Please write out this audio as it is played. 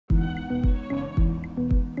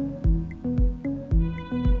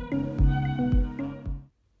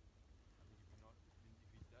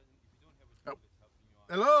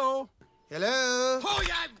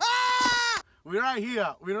we're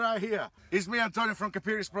right here. It's me, Antonio from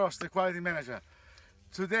Capiri's Bros, the quality manager.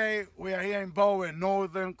 Today we are here in BOWEN,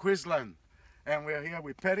 northern Queensland, and we are here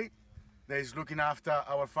with Petty, that is looking after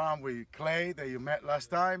our farm, with Clay, that you met last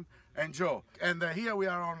time, and Joe. And here we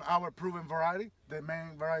are on our proven variety, the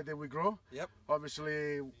main variety that we grow. Yep.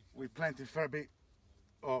 Obviously, we planted a fair bit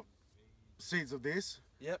of seeds of this.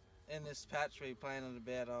 Yep. In this patch we planted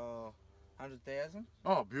about 100,000.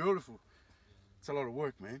 Oh, beautiful. It's a lot of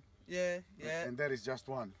work, man. Yeah, yeah. And that is just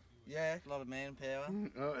one. Yeah, a lot of manpower.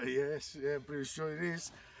 Yes, yeah, pretty sure it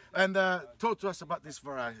is. And talk to us about this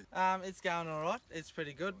variety. It's going all right. It's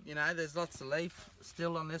pretty good. You know, there's lots of leaf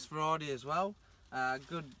still on this variety as well.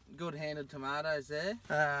 Good handed tomatoes there.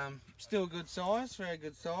 Still good size, very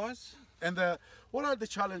good size. And what are the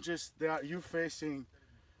challenges that you facing?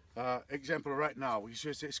 Example right now,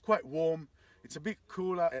 it's quite warm. It's a bit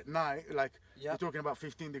cooler at night. Like Yep. we're talking about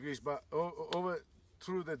 15 degrees, but over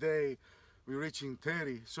through the day we're reaching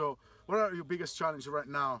 30. So what are your biggest challenges right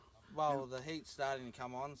now? Well, the heat's starting to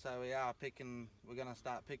come on, so we're going to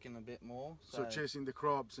start picking a bit more. So chasing the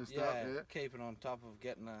crops and stuff. Yeah, Yeah. keeping on top of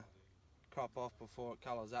getting a crop off before it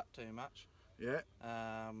colours up too much. Yeah.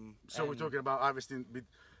 So we're talking about harvesting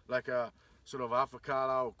like a sort of half a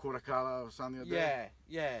colour or quarter colour or something like that.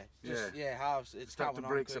 Yeah, halves. It's Start to coming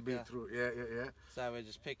break on a bit quicker. through. Yeah. So we're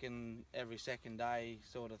just picking every second day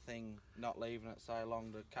sort of thing, not leaving it so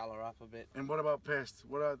long to colour up a bit. And what about pests?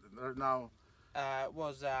 What are now? It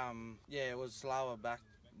was slower back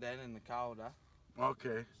then in the colder.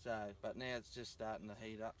 Okay. So, but now it's just starting to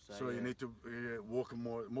heat up. So, So yeah. you need to walk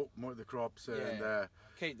more the crops and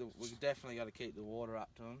We definitely got to keep the water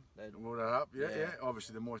up to them. water up. Yeah.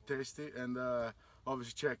 Obviously, the more tasty, and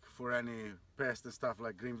obviously check for any pests and stuff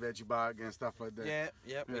like green veggie bug and stuff like that.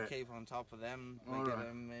 Yeah. We keep on top of them. We get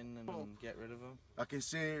them in and get rid of them. I can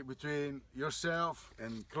see between yourself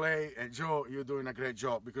and Clay and Joe, you're doing a great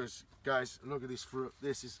job, because guys, look at this fruit.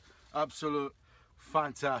 This is absolute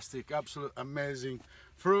fantastic, absolute amazing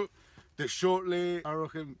fruit. They shortly, I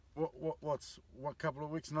reckon, what couple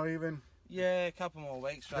of weeks, not even? Yeah, a couple more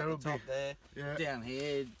weeks right at the top there. Yeah. Down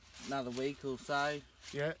here, another week or so.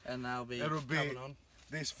 Yeah. And they'll be coming on.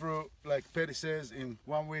 This fruit, like Petty says, in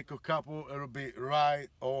 1 week or couple, it'll be right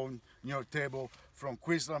on your table from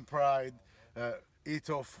Queensland Pride, Eat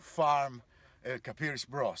Off Farm, Capiri's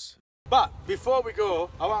Bros. But before we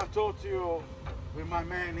go, I want to talk to you with my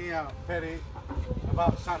man here, Petty,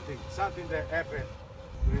 about something that happened.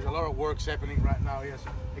 There is a lot of works happening right now here.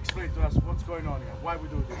 So explain to us what's going on here, why we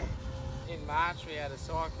do this. In March we had a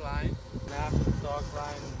cyclone, and after the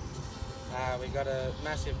cyclone we got a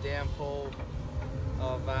massive downpour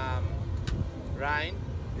of rain.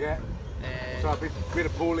 Yeah. And so a bit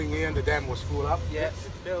of pooling here, and the dam was full up. Yeah, it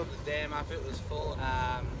filled the dam up, it was full.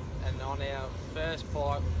 And on our first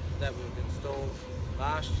pipe that we've installed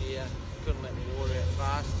last year, couldn't let the water out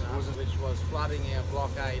fast enough, which was flooding our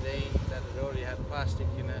block 18 that had already had plastic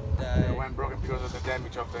in it. It went broken because of the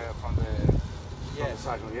damage of from the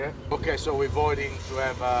cyclone, yeah? Okay, so we're avoiding to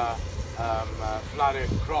have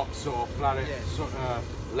flooded crops or flooded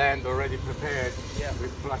land already prepared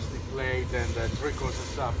with plastic laid and trickles and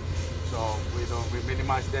stuff. So we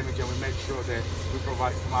minimize damage, and we make sure that we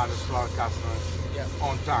provide tomatoes to our customers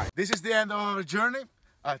on time. This is the end of our journey.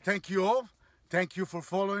 Thank you all. Thank you for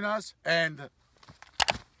following us, and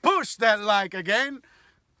push that like again,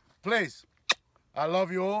 please. I love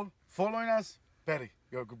you all. Following us, Petty,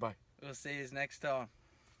 go goodbye. We'll see you next time.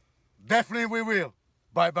 Definitely we will.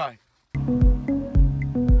 Bye bye.